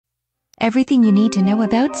everything you need to know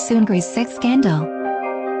about Seungri's sex scandal.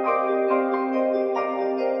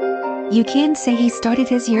 You can't say he started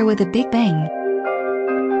his year with a big bang.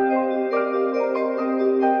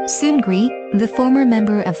 Seungri, the former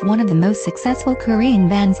member of one of the most successful Korean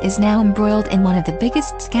bands, is now embroiled in one of the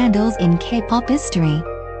biggest scandals in K-pop history.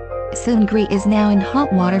 Seungri is now in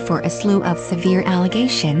hot water for a slew of severe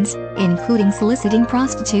allegations, including soliciting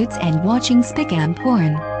prostitutes and watching spam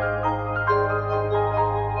porn.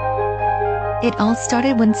 It all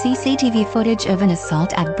started when CCTV footage of an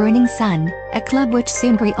assault at Burning Sun, a club which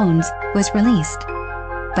Seungri owns, was released.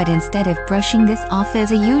 But instead of brushing this off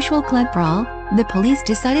as a usual club brawl, the police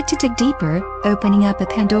decided to dig deeper, opening up a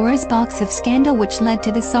Pandora's box of scandal which led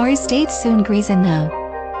to the sorry state Seungri's in now.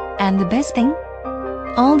 And the best thing?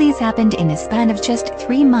 All these happened in a span of just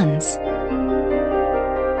 3 months.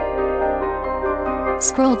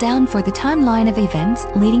 Scroll down for the timeline of events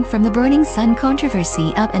leading from the Burning Sun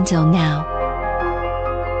controversy up until now.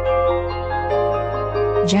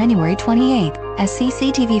 January 28, a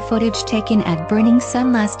CCTV footage taken at Burning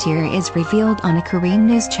Sun last year is revealed on a Korean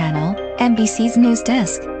news channel, MBC's news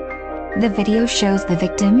desk. The video shows the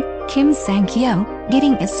victim, Kim Sang-kyo,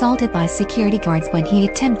 getting assaulted by security guards when he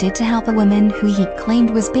attempted to help a woman who he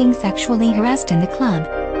claimed was being sexually harassed in the club.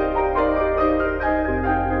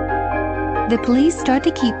 The police start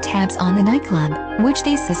to keep tabs on the nightclub, which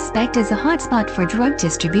they suspect is a hotspot for drug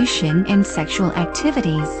distribution and sexual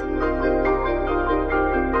activities.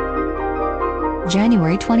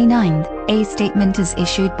 January 29, a statement is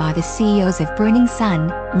issued by the CEOs of Burning Sun,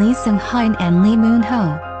 Lee Seung-hae and Lee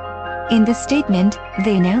Moon-ho. In the statement,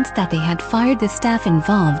 they announced that they had fired the staff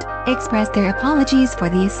involved, expressed their apologies for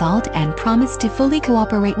the assault and promised to fully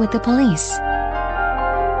cooperate with the police.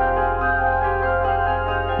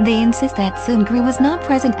 They insist that Seungri was not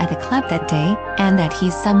present at the club that day, and that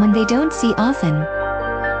he's someone they don't see often.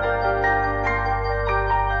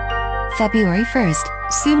 February 1st,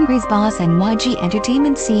 Seungri's boss and YG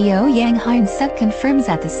Entertainment CEO Yang Hyun-suk confirms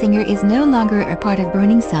that the singer is no longer a part of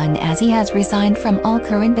Burning Sun as he has resigned from all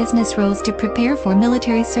current business roles to prepare for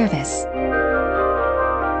military service.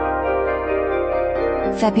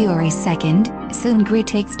 February 2nd, Seungri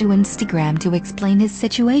takes to Instagram to explain his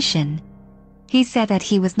situation. He said that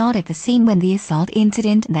he was not at the scene when the assault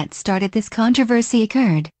incident that started this controversy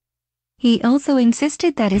occurred. He also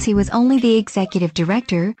insisted that as he was only the executive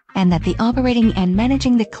director, and that the operating and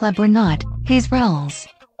managing the club were not his roles.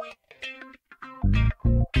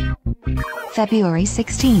 February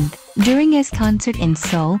 16th, during his concert in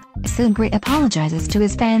Seoul, Seungri apologizes to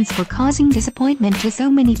his fans for causing disappointment to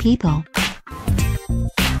so many people.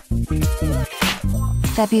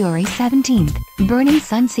 February 17th, Burning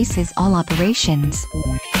Sun ceases all operations.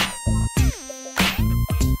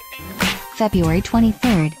 February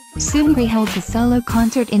 23rd, Seungri holds a solo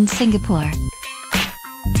concert in Singapore.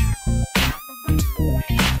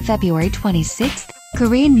 February 26th,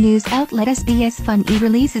 Korean news outlet SBS Fun-e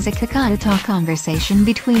releases a KakaoTalk conversation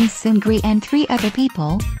between Seungri and 3 other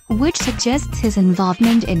people, which suggests his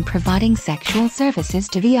involvement in providing sexual services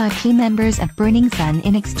to VIP members of Burning Sun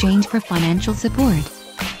in exchange for financial support.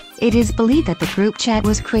 It is believed that the group chat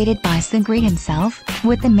was created by Seungri himself,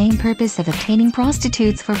 with the main purpose of obtaining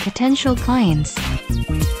prostitutes for potential clients.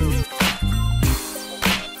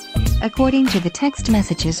 According to the text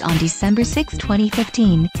messages on December 6,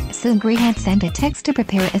 2015, Seungri had sent a text to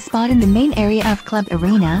prepare a spot in the main area of Club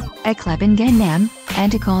Arena, a club in Gangnam,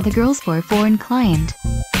 and to call the girls for a foreign client.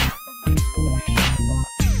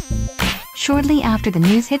 Shortly after the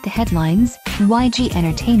news hit the headlines, YG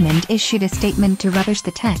Entertainment issued a statement to rubbish the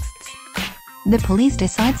texts. The police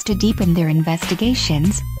decides to deepen their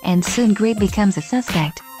investigations, and Seungri becomes a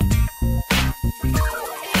suspect.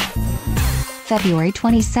 February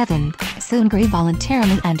 27, Seungri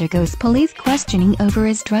voluntarily undergoes police questioning over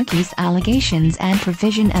his drug use allegations and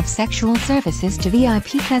provision of sexual services to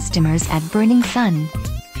VIP customers at Burning Sun.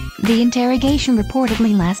 The interrogation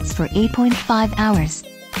reportedly lasts for 8.5 hours.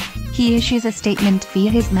 He issues a statement via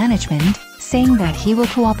his management, saying that he will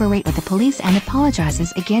cooperate with the police and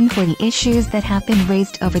apologizes again for the issues that have been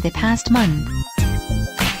raised over the past month.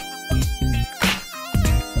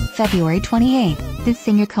 February 28, the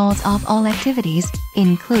singer calls off all activities,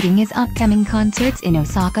 including his upcoming concerts in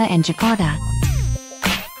Osaka and Jakarta.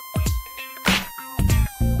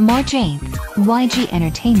 March 8, YG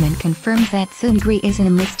Entertainment confirms that Seungri is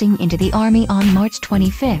enlisting into the army on March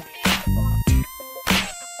 25.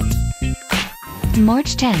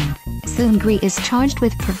 March 10, Seungri is charged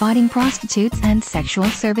with providing prostitutes and sexual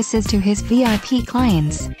services to his VIP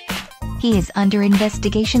clients. He is under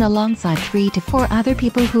investigation alongside 3 to 4 other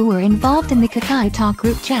people who were involved in the KakaoTalk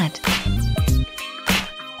group chat.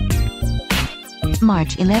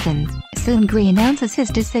 March 11, Seungri announces his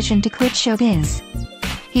decision to quit showbiz.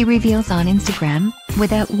 He reveals on Instagram,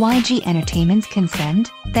 without YG Entertainment's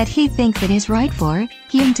consent, that he thinks it is right for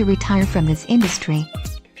him to retire from this industry.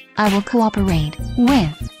 "I will cooperate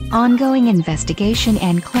with ongoing investigation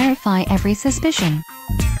and clarify every suspicion."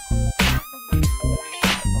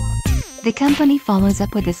 The company follows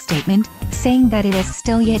up with a statement, saying that it is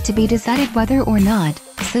still yet to be decided whether or not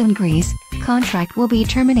Seungri's contract will be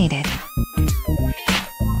terminated.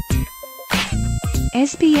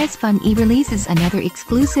 SBS Funny releases another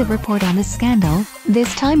exclusive report on the scandal,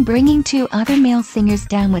 this time bringing 2 other male singers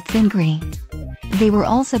down with Seungri. They were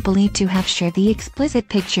also believed to have shared the explicit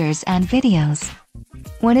pictures and videos.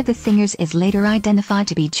 One of the singers is later identified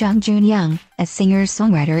to be Jung Joon-young, a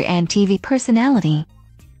singer-songwriter and TV personality.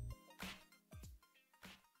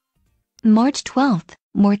 March 12,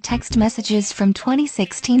 more text messages from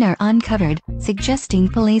 2016 are uncovered, suggesting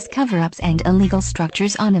police cover-ups and illegal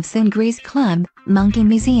structures on of Seungri's club, Monkey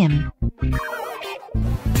Museum.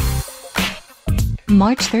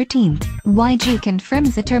 March 13, YG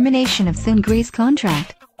confirms the termination of Seungri's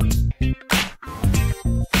contract.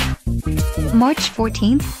 March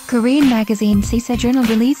 14, Korean magazine Sisa Journal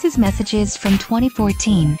releases messages from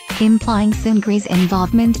 2014, implying Seungri's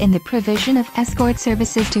involvement in the provision of escort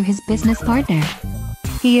services to his business partner.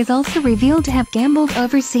 He is also revealed to have gambled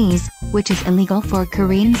overseas, which is illegal for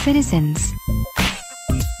Korean citizens.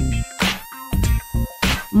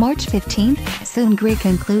 March 15, Seungri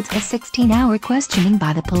concludes a 16-hour questioning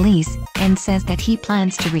by the police, and says that he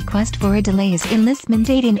plans to request for a delay his enlistment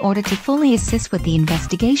date in order to fully assist with the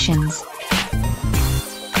investigations.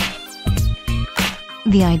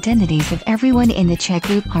 The identities of everyone in the Chet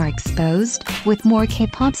group are exposed, with more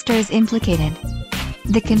K-pop stars implicated.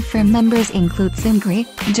 The confirmed members include Seungri,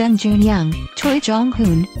 Jung Joon-young, Choi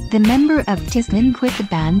Jong-hoon, the member of Tismin quit the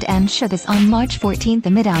band and showed this on March 14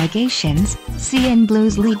 amid allegations. CN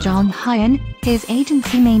Blue's Lee Jong-hyun, his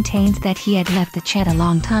agency maintains that he had left the Chet a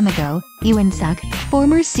long time ago. Yoon Suk,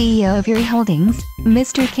 former CEO of Yuri Holdings,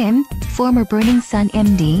 Mr. Kim, former Burning Sun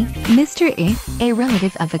MD, Mr. I, a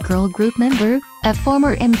relative of a girl group member, a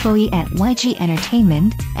former employee at YG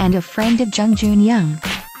Entertainment, and a friend of Jung Joon-young.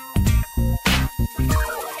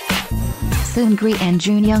 Seungri and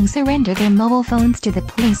Joon-young surrender their mobile phones to the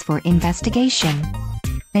police for investigation.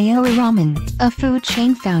 Aoi Ramen, a food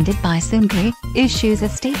chain founded by Seungri, issues a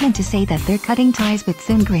statement to say that they're cutting ties with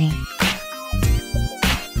Seungri.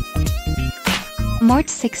 March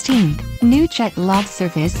 16, new Chet log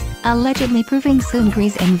service, allegedly proving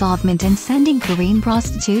Seungri's involvement in sending Korean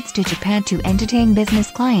prostitutes to Japan to entertain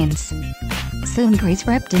business clients. Seungri's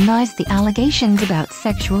rep denies the allegations about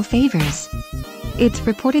sexual favors. It's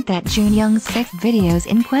reported that Joon-young's sex videos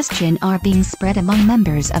in question are being spread among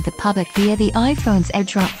members of the public via the iPhone's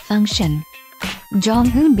airdrop function.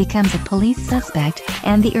 Jong-hoon becomes a police suspect,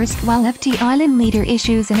 and the erstwhile FT Island leader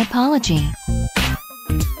issues an apology.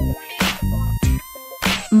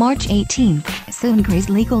 March 18, Seungri's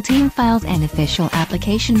legal team files an official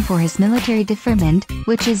application for his military deferment,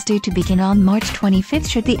 which is due to begin on March 25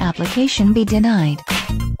 should the application be denied.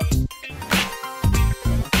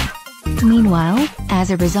 Meanwhile,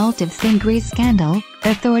 as a result of Seungri's scandal,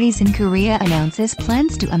 authorities in Korea announces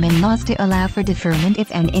plans to amend laws to allow for deferment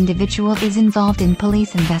if an individual is involved in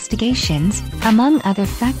police investigations, among other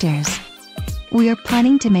factors. We are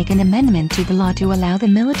planning to make an amendment to the law to allow the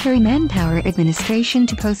Military Manpower Administration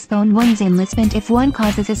to postpone one's enlistment if one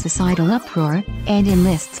causes a societal uproar, and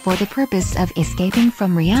enlists for the purpose of escaping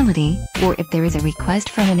from reality, or if there is a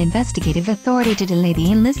request from an investigative authority to delay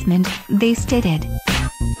the enlistment, they stated.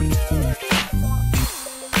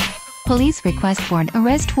 Police request for an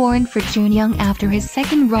arrest warrant for Joon-young after his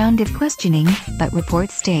second round of questioning, but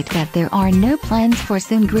reports state that there are no plans for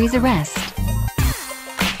Seungri's arrest.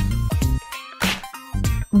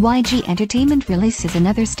 YG Entertainment releases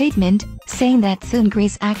another statement, saying that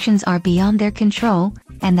Seungri's actions are beyond their control,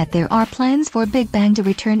 and that there are plans for Big Bang to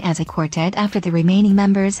return as a quartet after the remaining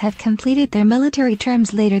members have completed their military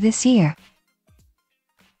terms later this year.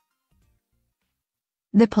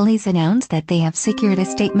 The police announced that they have secured a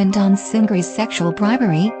statement on Seungri's sexual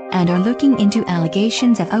bribery, and are looking into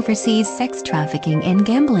allegations of overseas sex trafficking and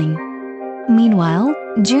gambling. Meanwhile,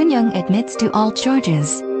 Joon-young admits to all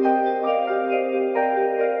charges.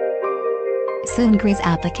 Seungri's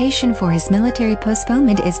application for his military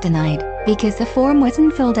postponement is denied, because the form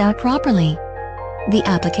wasn't filled out properly. The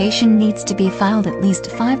application needs to be filed at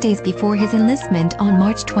least 5 days before his enlistment on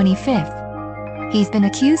March 25. He's been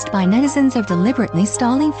accused by netizens of deliberately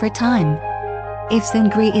stalling for time. If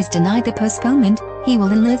Seungri is denied the postponement, he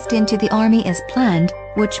will enlist into the army as planned,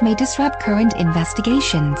 which may disrupt current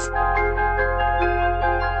investigations.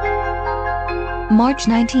 March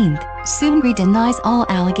 19, Seungri denies all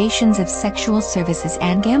allegations of sexual services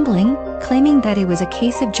and gambling, claiming that it was a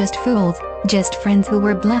case of just fools, just friends who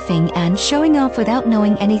were bluffing and showing off without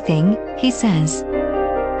knowing anything, he says.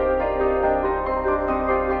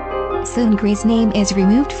 Seungri's name is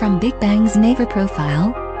removed from Big Bang's Naver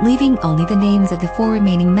profile, leaving only the names of the 4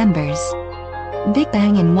 remaining members. Big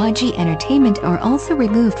Bang and YG Entertainment are also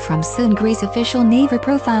removed from Seungri's official Naver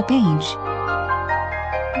profile page.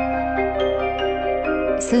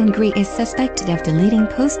 Seungri is suspected of deleting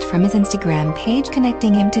posts from his Instagram page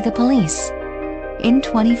connecting him to the police. In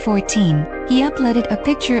 2014, he uploaded a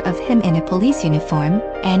picture of him in a police uniform,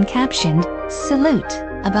 and captioned, "Salute,"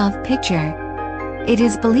 above picture. It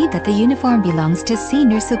is believed that the uniform belongs to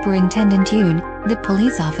Senior Superintendent Yoon, the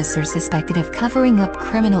police officer suspected of covering up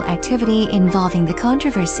criminal activity involving the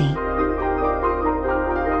controversy.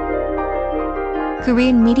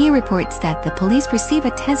 Korean media reports that the police receive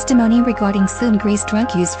a testimony regarding Seungri's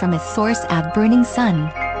drug use from a source at Burning Sun.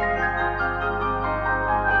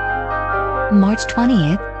 March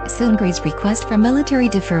 20, Seungri's request for military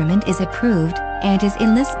deferment is approved, and his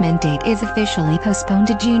enlistment date is officially postponed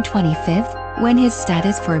to June 25, when his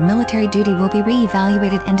status for military duty will be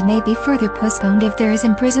re-evaluated and may be further postponed if there is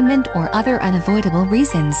imprisonment or other unavoidable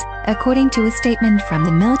reasons, according to a statement from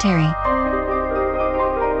the military.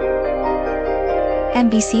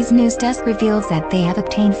 MBC's news desk reveals that they have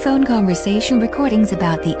obtained phone conversation recordings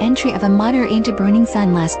about the entry of a minor into Burning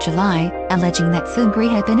Sun last July, alleging that Seungri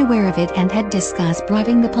had been aware of it and had discussed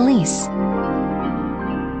bribing the police.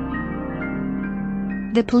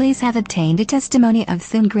 The police have obtained a testimony of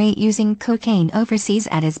Seungri using cocaine overseas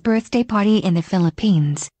at his birthday party in the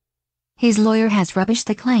Philippines. His lawyer has rubbished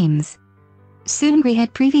the claims. Seungri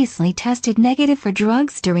had previously tested negative for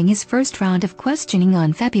drugs during his first round of questioning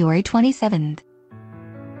on February 27.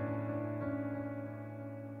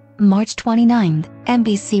 March 29,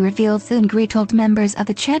 MBC reveals Seungri told members of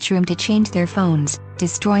the chat room to change their phones,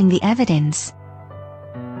 destroying the evidence.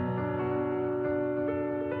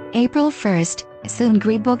 April 1,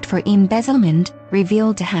 Seungri booked for embezzlement,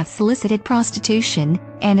 revealed to have solicited prostitution,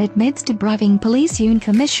 and admits to bribing Police Yoon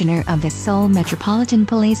Commissioner of the Seoul Metropolitan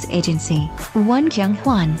Police Agency, Won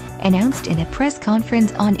Kyung-hwan, announced in a press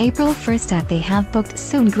conference on April 1 that they have booked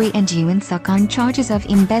Seungri and Yoon Suk on charges of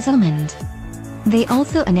embezzlement. They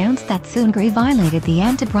also announced that Seungri violated the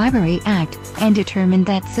Anti-Bribery Act, and determined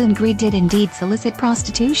that Seungri did indeed solicit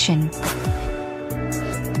prostitution.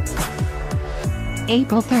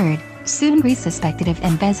 April 3, Seungri suspected of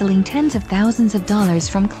embezzling tens of thousands of dollars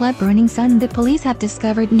from Club Burning Sun. The police have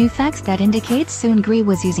discovered new facts that indicate Seungri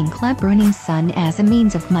was using Club Burning Sun as a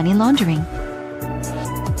means of money laundering.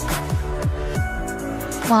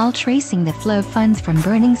 While tracing the flow of funds from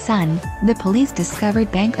Burning Sun, the police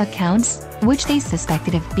discovered bank accounts, which they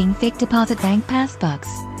suspected of being fake deposit bank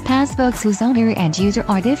passbooks whose owner and user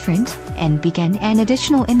are different, and began an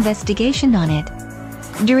additional investigation on it.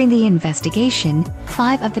 During the investigation,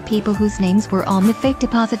 5 of the people whose names were on the fake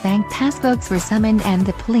deposit bank passbooks were summoned, and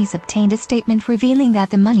the police obtained a statement revealing that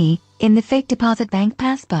the money, in the fake deposit bank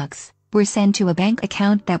passbooks, were sent to a bank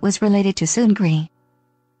account that was related to Seungri.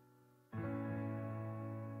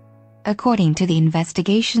 According to the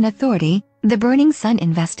investigation authority, the Burning Sun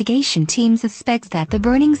investigation team suspects that the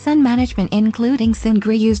Burning Sun management including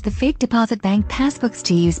Seungri used the fake deposit bank passbooks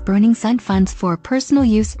to use Burning Sun funds for personal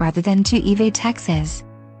use rather than to evade taxes.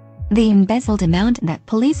 The embezzled amount that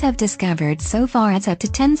police have discovered so far adds up to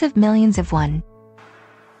tens of millions of won.